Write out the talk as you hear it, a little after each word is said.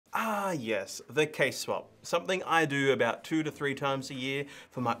Ah yes, the case swap. Something I do about 2 to 3 times a year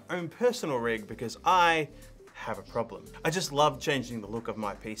for my own personal rig because I have a problem. I just love changing the look of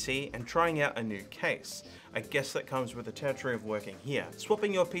my PC and trying out a new case. I guess that comes with the territory of working here.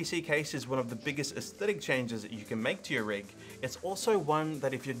 Swapping your PC case is one of the biggest aesthetic changes that you can make to your rig. It's also one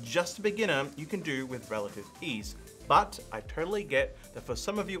that if you're just a beginner, you can do with relative ease. But I totally get that for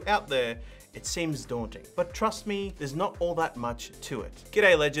some of you out there, it seems daunting. But trust me, there's not all that much to it.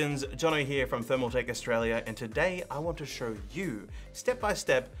 G'day legends, Jono here from Thermaltake Australia, and today I want to show you, step by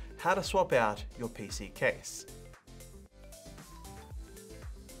step, how to swap out your PC case.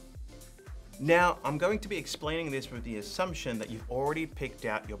 Now, I'm going to be explaining this with the assumption that you've already picked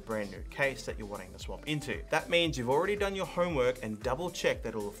out your brand new case that you're wanting to swap into. That means you've already done your homework and double checked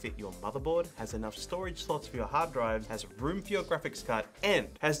that it will fit your motherboard, has enough storage slots for your hard drives, has room for your graphics card, and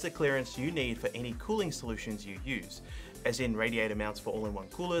has the clearance you need for any cooling solutions you use, as in radiator mounts for all-in-one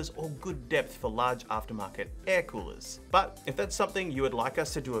coolers or good depth for large aftermarket air coolers. But if that's something you would like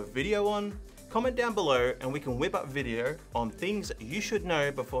us to do a video on, comment down below and we can whip up video on things you should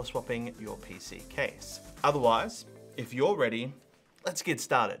know before swapping your PC case. Otherwise, if you're ready, let's get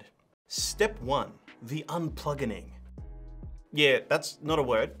started. Step 1, the unplugging. Yeah, that's not a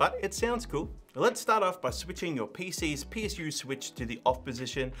word, but it sounds cool. Let's start off by switching your PC's PSU switch to the off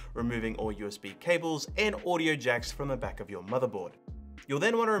position, removing all USB cables and audio jacks from the back of your motherboard. You'll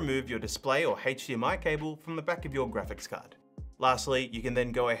then want to remove your display or HDMI cable from the back of your graphics card. Lastly, you can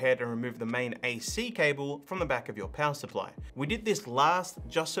then go ahead and remove the main AC cable from the back of your power supply. We did this last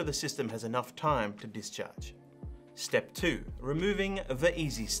just so the system has enough time to discharge. Step 2, removing the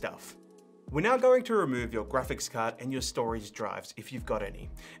easy stuff. We're now going to remove your graphics card and your storage drives if you've got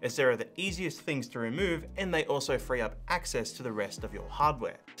any, as they are the easiest things to remove and they also free up access to the rest of your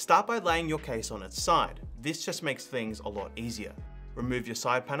hardware. Start by laying your case on its side. This just makes things a lot easier. Remove your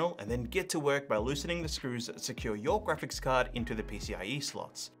side panel and then get to work by loosening the screws that secure your graphics card into the PCIe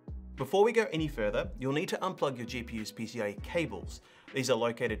slots. Before we go any further, you'll need to unplug your GPU's PCIe cables. These are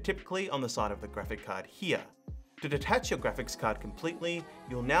located typically on the side of the graphic card here. To detach your graphics card completely,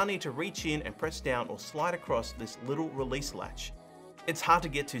 you'll now need to reach in and press down or slide across this little release latch. It's hard to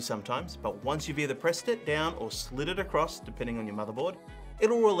get to sometimes, but once you've either pressed it down or slid it across, depending on your motherboard,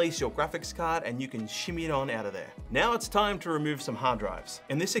 it'll release your graphics card and you can shimmy it on out of there. Now it's time to remove some hard drives.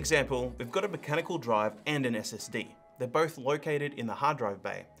 In this example, we've got a mechanical drive and an SSD. They're both located in the hard drive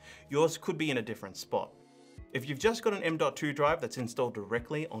bay. Yours could be in a different spot. If you've just got an M.2 drive that's installed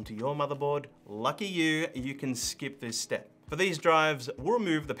directly onto your motherboard, lucky you, you can skip this step. For these drives, we'll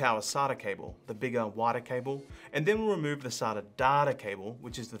remove the power SATA cable, the bigger, wider cable, and then we'll remove the SATA data cable,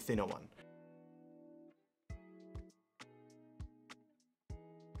 which is the thinner one.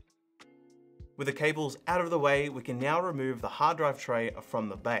 With the cables out of the way, we can now remove the hard drive tray from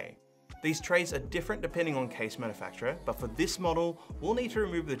the bay. These trays are different depending on case manufacturer, but for this model, we'll need to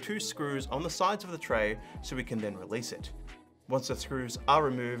remove the 2 screws on the sides of the tray so we can then release it. Once the screws are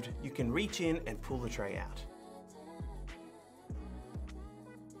removed, you can reach in and pull the tray out.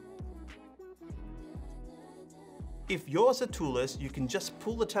 If yours are toolless, you can just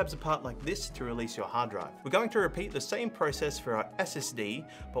pull the tabs apart like this to release your hard drive. We're going to repeat the same process for our SSD,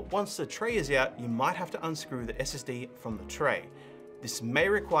 but once the tray is out, you might have to unscrew the SSD from the tray. This may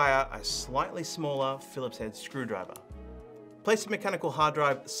require a slightly smaller Phillips head screwdriver. Place a mechanical hard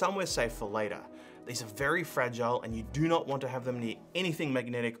drive somewhere safe for later. These are very fragile and you do not want to have them near anything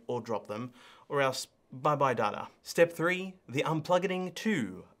magnetic or drop them, or else bye-bye data. Step 3, the Unpluggening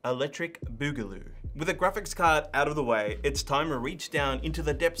 2, electric Boogaloo. With a graphics card out of the way, it's time to reach down into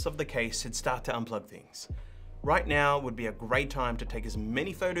the depths of the case and start to unplug things. Right now would be a great time to take as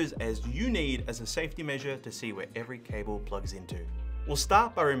many photos as you need as a safety measure to see where every cable plugs into. We'll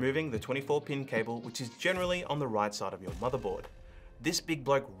start by removing the 24-pin cable, which is generally on the right side of your motherboard. This big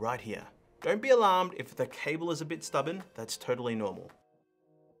bloke right here. Don't be alarmed if the cable is a bit stubborn, that's totally normal.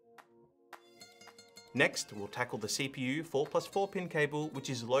 Next, we'll tackle the CPU 4+4-pin cable,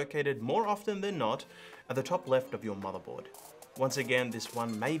 which is located more often than not at the top left of your motherboard. Once again, this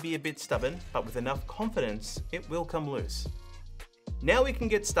one may be a bit stubborn, but with enough confidence, it will come loose. Now we can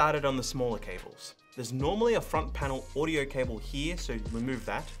get started on the smaller cables. There's normally a front panel audio cable here, so remove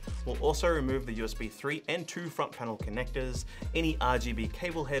that. We'll also remove the USB 3 and 2 front panel connectors, any RGB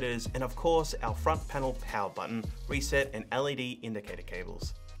cable headers, and of course our front panel power button, reset, and LED indicator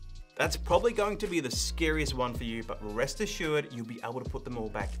cables. That's probably going to be the scariest one for you, but rest assured you'll be able to put them all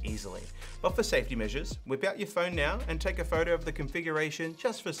back easily. But for safety measures, whip out your phone now and take a photo of the configuration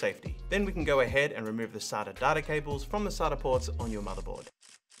just for safety. Then we can go ahead and remove the SATA data cables from the SATA ports on your motherboard.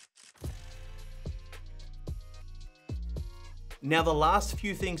 Now the last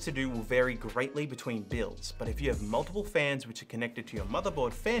few things to do will vary greatly between builds, but if you have multiple fans which are connected to your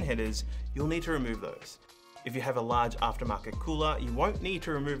motherboard fan headers, you'll need to remove those. If you have a large aftermarket cooler, you won't need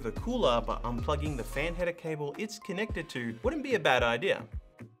to remove the cooler, but unplugging the fan header cable it's connected to wouldn't be a bad idea.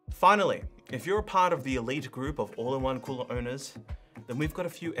 Finally, if you're a part of the elite group of all-in-one cooler owners, then we've got a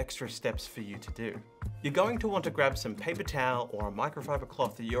few extra steps for you to do. You're going to want to grab some paper towel or a microfiber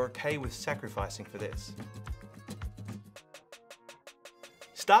cloth that you're okay with sacrificing for this.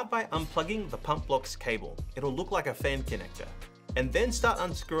 Start by unplugging the pump block's cable. It'll look like a fan connector. And then start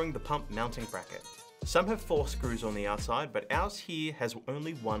unscrewing the pump mounting bracket. Some have 4 screws on the outside, but ours here has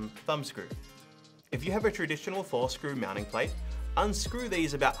only 1 thumb screw. If you have a traditional 4-screw mounting plate, unscrew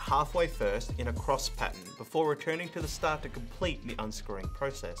these about halfway first in a cross pattern before returning to the start to complete the unscrewing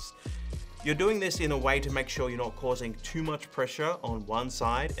process. You're doing this in a way to make sure you're not causing too much pressure on one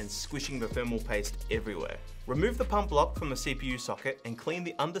side and squishing the thermal paste everywhere. Remove the pump block from the CPU socket and clean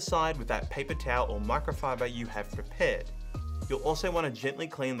the underside with that paper towel or microfiber you have prepared. You'll also want to gently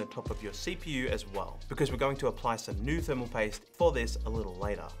clean the top of your CPU as well, because we're going to apply some new thermal paste for this a little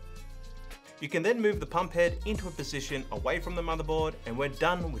later. You can then move the pump head into a position away from the motherboard and we're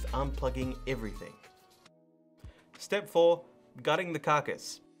done with unplugging everything. Step 4, gutting the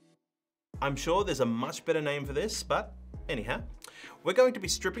carcass. I'm sure there's a much better name for this, but anyhow, we're going to be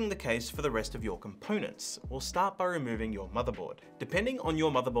stripping the case for the rest of your components. We'll start by removing your motherboard. Depending on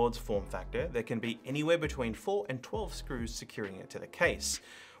your motherboard's form factor, there can be anywhere between 4 and 12 screws securing it to the case.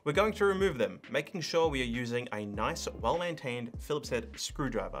 We're going to remove them, making sure we are using a nice, well-maintained Phillips head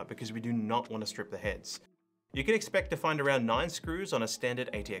screwdriver because we do not want to strip the heads. You can expect to find around 9 screws on a standard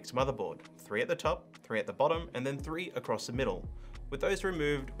ATX motherboard, 3 at the top, 3 at the bottom, and then 3 across the middle. With those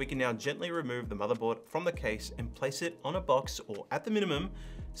removed, we can now gently remove the motherboard from the case and place it on a box or, at the minimum,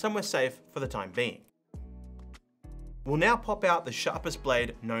 somewhere safe for the time being. We'll now pop out the sharpest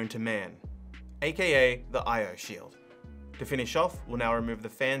blade known to man, aka the I/O shield. To finish off, we'll now remove the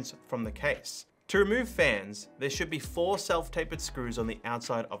fans from the case. To remove fans, there should be 4 self-tapered screws on the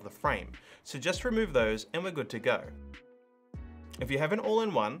outside of the frame, so just remove those and we're good to go. If you have an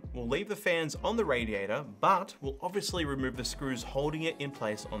all-in-one, we'll leave the fans on the radiator, but we'll obviously remove the screws holding it in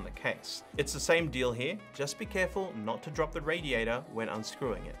place on the case. It's the same deal here, just be careful not to drop the radiator when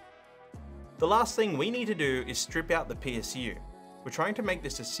unscrewing it. The last thing we need to do is strip out the PSU. We're trying to make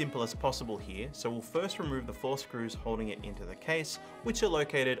this as simple as possible here, so we'll first remove the 4 screws holding it into the case, which are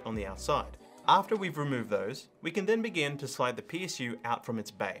located on the outside. After we've removed those, we can then begin to slide the PSU out from its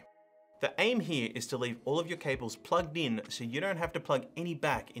bay. The aim here is to leave all of your cables plugged in so you don't have to plug any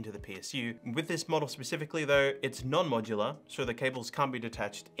back into the PSU. With this model specifically though, it's non-modular, so the cables can't be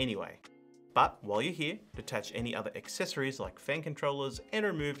detached anyway. But while you're here, detach any other accessories like fan controllers and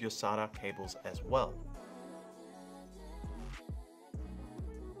remove your SATA cables as well.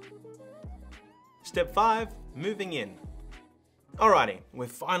 Step 5, moving in. Alrighty, we're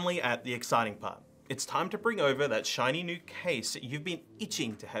finally at the exciting part. It's time to bring over that shiny new case that you've been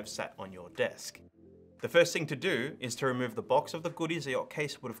itching to have sat on your desk. The first thing to do is to remove the box of the goodies that your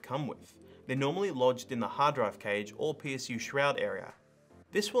case would have come with. They're normally lodged in the hard drive cage or PSU shroud area.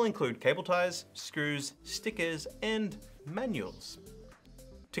 This will include cable ties, screws, stickers, and manuals.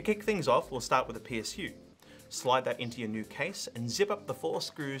 To kick things off, we'll start with the PSU. Slide that into your new case and zip up the 4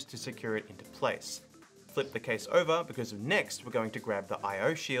 screws to secure it into place. Flip the case over because next we're going to grab the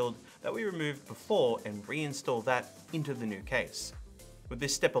I/O shield that we removed before and reinstall that into the new case. With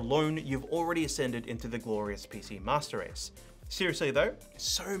this step alone, you've already ascended into the glorious PC master race. Seriously though,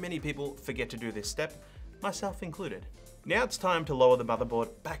 so many people forget to do this step, myself included. Now it's time to lower the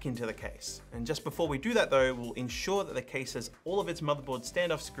motherboard back into the case. And just before we do that though, we'll ensure that the case has all of its motherboard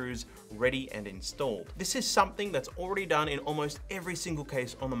standoff screws ready and installed. This is something that's already done in almost every single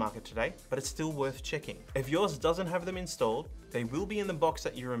case on the market today, but it's still worth checking. If yours doesn't have them installed, they will be in the box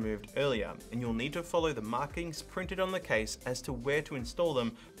that you removed earlier, and you'll need to follow the markings printed on the case as to where to install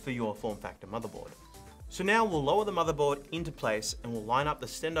them for your form factor motherboard. So now we'll lower the motherboard into place and we'll line up the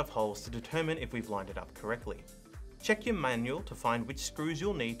standoff holes to determine if we've lined it up correctly. Check your manual to find which screws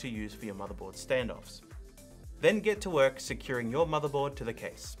you'll need to use for your motherboard standoffs. Then get to work securing your motherboard to the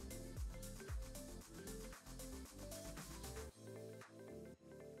case.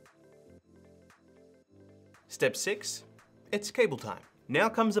 Step 6, it's cable time. Now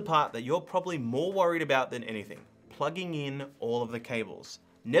comes the part that you're probably more worried about than anything, plugging in all of the cables.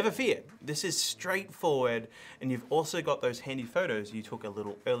 Never fear, this is straightforward, and you've also got those handy photos you took a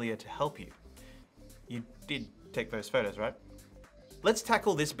little earlier to help you. You did take those photos, right? Let's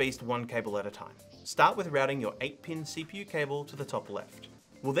tackle this beast one cable at a time. Start with routing your 8-pin CPU cable to the top left.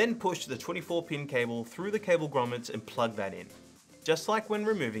 We'll then push the 24-pin cable through the cable grommets and plug that in. Just like when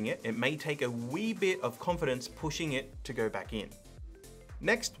removing it, it may take a wee bit of confidence pushing it to go back in.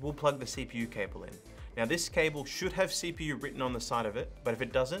 Next, we'll plug the CPU cable in. Now this cable should have CPU written on the side of it, but if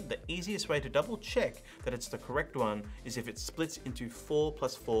it doesn't, the easiest way to double check that it's the correct one is if it splits into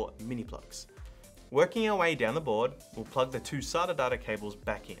 4+4 mini plugs. Working our way down the board, we'll plug the two SATA data cables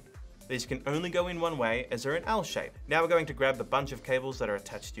back in. These can only go in one way as they're an L shape. Now we're going to grab the bunch of cables that are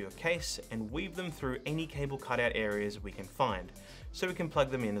attached to your case and weave them through any cable cutout areas we can find, so we can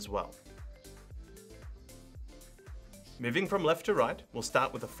plug them in as well. Moving from left to right, we'll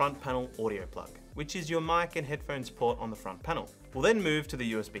start with the front panel audio plug, which is your mic and headphones port on the front panel. We'll then move to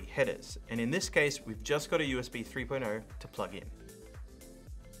the USB headers, and in this case, we've just got a USB 3.0 to plug in.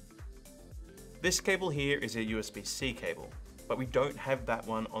 This cable here is a USB-C cable, but we don't have that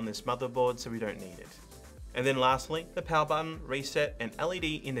one on this motherboard, so we don't need it. And then lastly, the power button, reset, and LED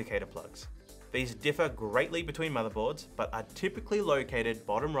indicator plugs. These differ greatly between motherboards, but are typically located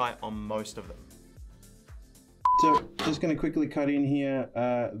bottom right on most of them. So just going to quickly cut in here,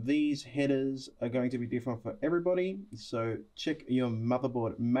 these headers are going to be different for everybody, so check your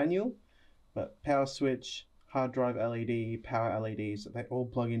motherboard manual, but power switch, hard drive LED, power LEDs, they all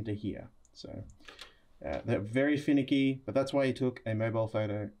plug into here. So they're very finicky, but that's why I took a mobile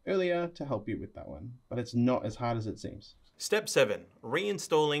photo earlier to help you with that one, but it's not as hard as it seems. Step 7,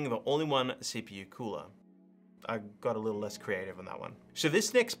 reinstalling the all-in-one CPU cooler. I got a little less creative on that one. So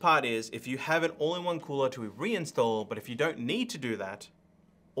this next part is if you have an all-in-one cooler to reinstall, but if you don't need to do that,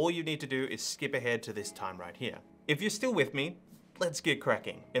 all you need to do is skip ahead to this time right here. If you're still with me, let's get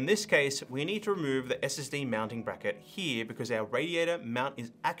cracking. In this case, we need to remove the SSD mounting bracket here because our radiator mount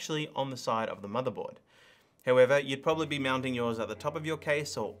is actually on the side of the motherboard. However, you'd probably be mounting yours at the top of your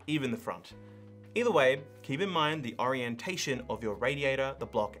case or even the front. Either way, keep in mind the orientation of your radiator, the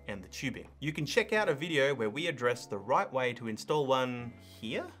block, and the tubing. You can check out a video where we address the right way to install one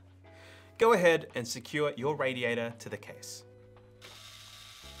here. Go ahead and secure your radiator to the case.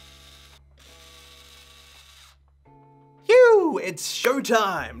 Phew, it's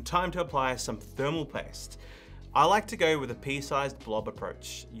showtime! Time to apply some thermal paste. I like to go with a pea-sized blob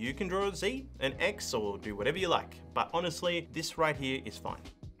approach. You can draw a Z, an X, or do whatever you like, but honestly, this right here is fine.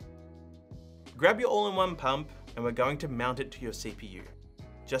 Grab your all-in-one pump and we're going to mount it to your CPU.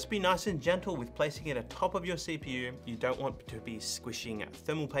 Just be nice and gentle with placing it atop of your CPU. You don't want to be squishing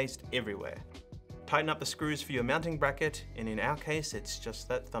thermal paste everywhere. Tighten up the screws for your mounting bracket, and in our case, it's just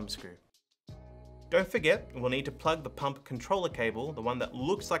that thumb screw. Don't forget, we'll need to plug the pump controller cable, the one that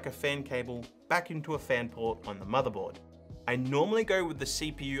looks like a fan cable, back into a fan port on the motherboard. I normally go with the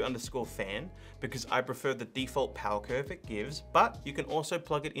CPU_fan because I prefer the default power curve it gives, but you can also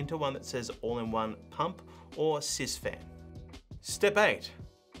plug it into one that says all-in-one pump or sys fan. Step 8,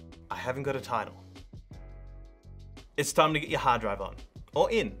 I haven't got a title. It's time to get your hard drive on,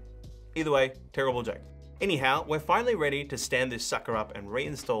 or in. Either way, terrible joke. Anyhow, we're finally ready to stand this sucker up and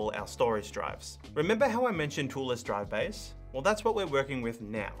reinstall our storage drives. Remember how I mentioned toolless drive bays? Well, that's what we're working with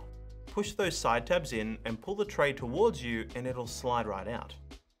now. Push those side tabs in and pull the tray towards you and it'll slide right out.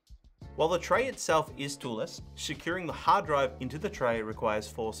 While the tray itself is toolless, securing the hard drive into the tray requires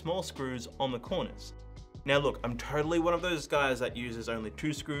 4 small screws on the corners. Now look, I'm totally one of those guys that uses only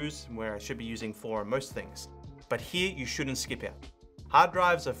 2 screws where I should be using 4 on most things. But here you shouldn't skip out. Hard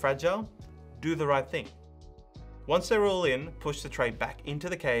drives are fragile, do the right thing. Once they're all in, push the tray back into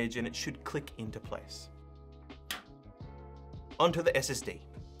the cage and it should click into place. Onto the SSD.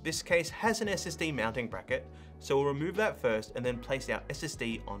 This case has an SSD mounting bracket, so we'll remove that first and then place our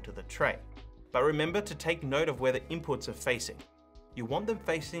SSD onto the tray. But remember to take note of where the inputs are facing. You want them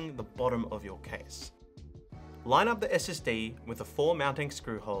facing the bottom of your case. Line up the SSD with the 4 mounting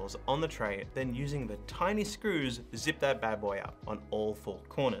screw holes on the tray, then using the tiny screws, zip that bad boy up on all 4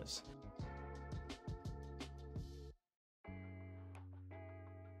 corners.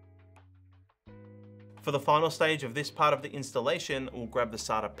 For the final stage of this part of the installation, we'll grab the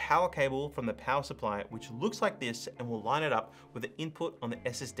SATA power cable from the power supply, which looks like this, and we'll line it up with the input on the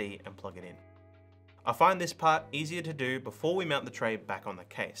SSD and plug it in. I find this part easier to do before we mount the tray back on the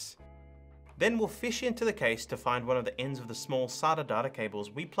case. Then we'll fish into the case to find one of the ends of the small SATA data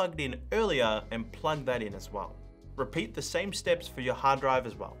cables we plugged in earlier and plug that in as well. Repeat the same steps for your hard drive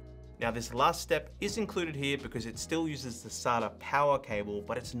as well. Now this last step is included here because it still uses the SATA power cable,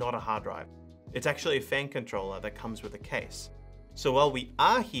 but it's not a hard drive. It's actually a fan controller that comes with a case. So while we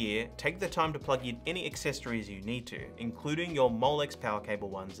are here, take the time to plug in any accessories you need to, including your Molex power cable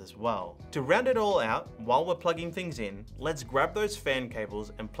ones as well. To round it all out, while we're plugging things in, let's grab those fan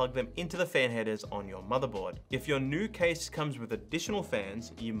cables and plug them into the fan headers on your motherboard. If your new case comes with additional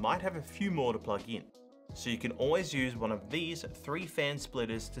fans, you might have a few more to plug in. So you can always use one of these 3 fan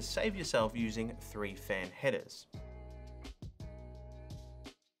splitters to save yourself using 3 fan headers.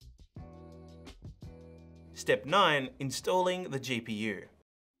 Step 9, installing the GPU.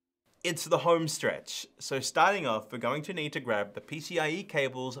 It's the home stretch. So starting off, we're going to need to grab the PCIe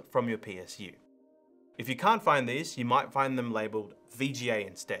cables from your PSU. If you can't find these, you might find them labeled VGA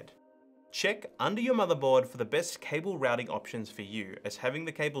instead. Check under your motherboard for the best cable routing options for you, as having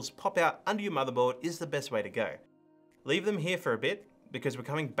the cables pop out under your motherboard is the best way to go. Leave them here for a bit, because we're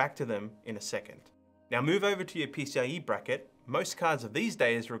coming back to them in a second. Now move over to your PCIe bracket. Most cards of these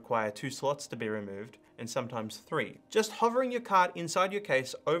days require 2 slots to be removed, and sometimes 3. Just hovering your card inside your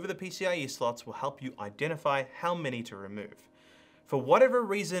case over the PCIe slots will help you identify how many to remove. For whatever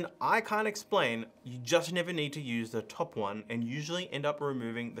reason I can't explain, you just never need to use the top one and usually end up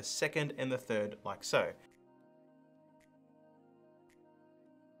removing the second and the third like so.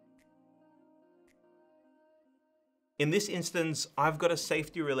 In this instance, I've got a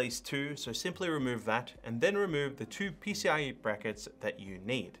safety release 2, so simply remove that and then remove the 2 PCIe brackets that you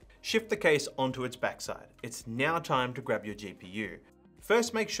need. Shift the case onto its backside. It's now time to grab your GPU.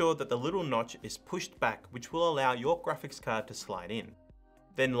 First, make sure that the little notch is pushed back, which will allow your graphics card to slide in.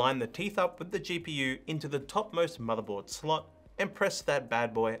 Then line the teeth up with the GPU into the topmost motherboard slot and press that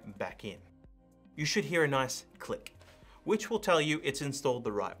bad boy back in. You should hear a nice click, which will tell you it's installed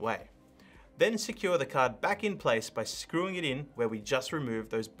the right way. Then secure the card back in place by screwing it in where we just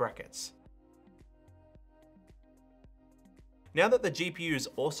removed those brackets. Now that the GPU is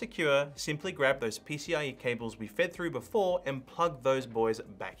all secure, simply grab those PCIe cables we fed through before and plug those boys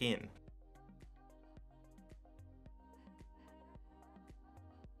back in.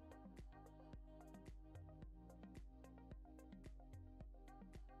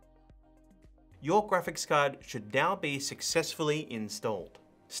 Your graphics card should now be successfully installed.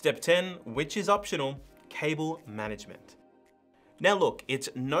 Step 10, which is optional, cable management. Now look, it's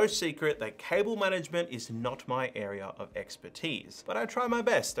no secret that cable management is not my area of expertise, but I try my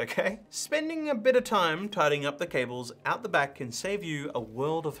best, okay? Spending a bit of time tidying up the cables out the back can save you a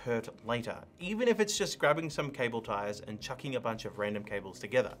world of hurt later, even if it's just grabbing some cable ties and chucking a bunch of random cables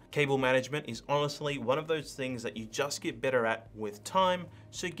together. Cable management is honestly one of those things that you just get better at with time,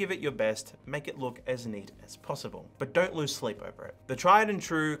 so give it your best, make it look as neat as possible. But don't lose sleep over it. The tried and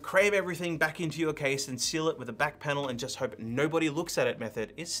true, cram everything back into your case and seal it with a back panel and just hope nobody looks at it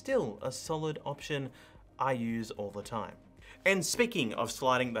method is still a solid option I use all the time. And speaking of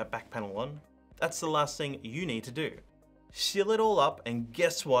sliding that back panel on, that's the last thing you need to do. Seal it all up and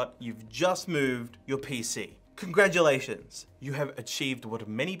guess what? You've just moved your PC. Congratulations! You have achieved what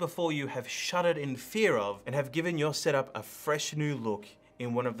many before you have shuddered in fear of and have given your setup a fresh new look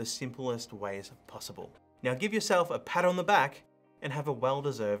in one of the simplest ways possible. Now give yourself a pat on the back and have a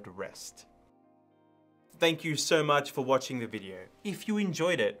well-deserved rest. Thank you so much for watching the video. If you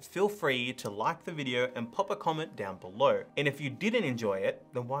enjoyed it, feel free to like the video and pop a comment down below. And if you didn't enjoy it,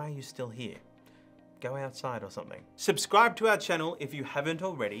 then why are you still here? Go outside or something. Subscribe to our channel if you haven't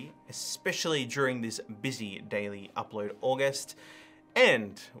already, especially during this busy daily upload August,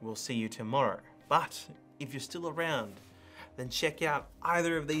 and we'll see you tomorrow. But if you're still around, then check out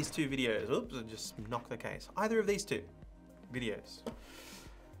either of these 2 videos. Oops, I just knocked the case. Either of these 2 videos.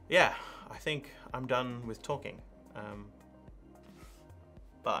 Yeah, I think I'm done with talking.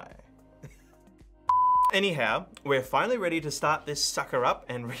 Bye. Anyhow, we're finally ready to start this sucker up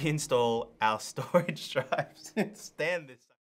and reinstall our storage drives. Stand this.